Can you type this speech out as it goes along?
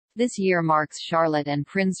This year marks Charlotte and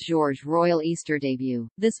Prince George's royal Easter debut.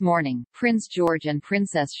 This morning, Prince George and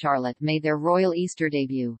Princess Charlotte made their royal Easter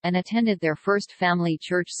debut, and attended their first family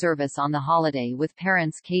church service on the holiday with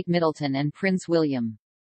parents Kate Middleton and Prince William.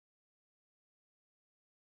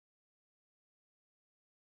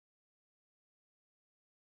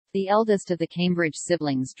 The eldest of the Cambridge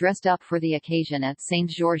siblings dressed up for the occasion at St.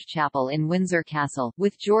 George Chapel in Windsor Castle,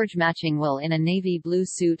 with George matching Will in a navy blue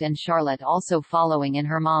suit and Charlotte also following in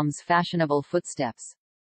her mom's fashionable footsteps.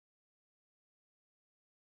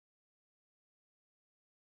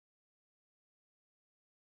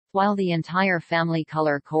 While the entire family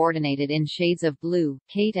color-coordinated in shades of blue,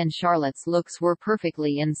 Kate and Charlotte's looks were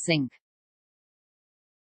perfectly in sync.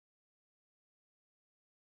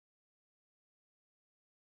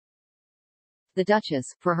 The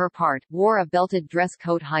Duchess, for her part, wore a belted dress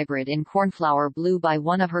coat hybrid in cornflower blue by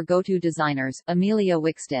one of her go-to designers, Amelia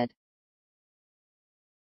Wickstead.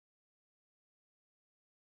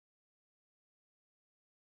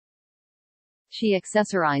 She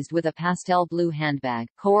accessorized with a pastel blue handbag,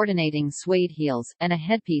 coordinating suede heels, and a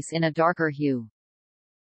headpiece in a darker hue.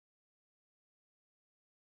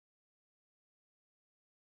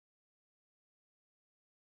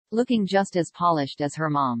 Looking just as polished as her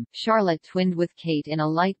mom, Charlotte twinned with Kate in a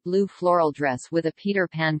light blue floral dress with a Peter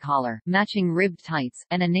Pan collar, matching ribbed tights,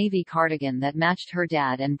 and a navy cardigan that matched her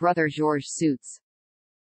dad and brother George's suits.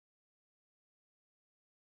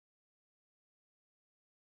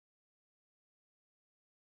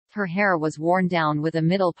 Her hair was worn down with a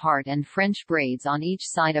middle part and French braids on each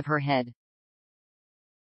side of her head.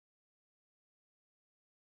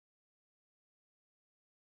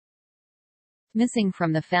 Missing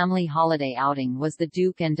from the family holiday outing was the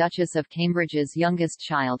Duke and Duchess of Cambridge's youngest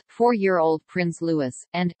child, 4-year-old Prince Louis,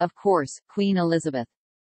 and, of course, Queen Elizabeth.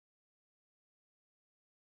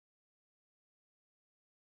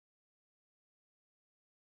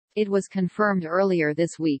 It was confirmed earlier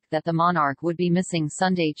this week that the monarch would be missing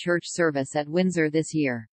Sunday church service at Windsor this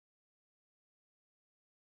year.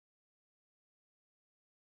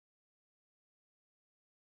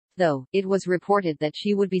 Though, it was reported that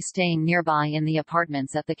she would be staying nearby in the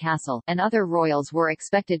apartments at the castle, and other royals were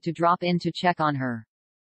expected to drop in to check on her.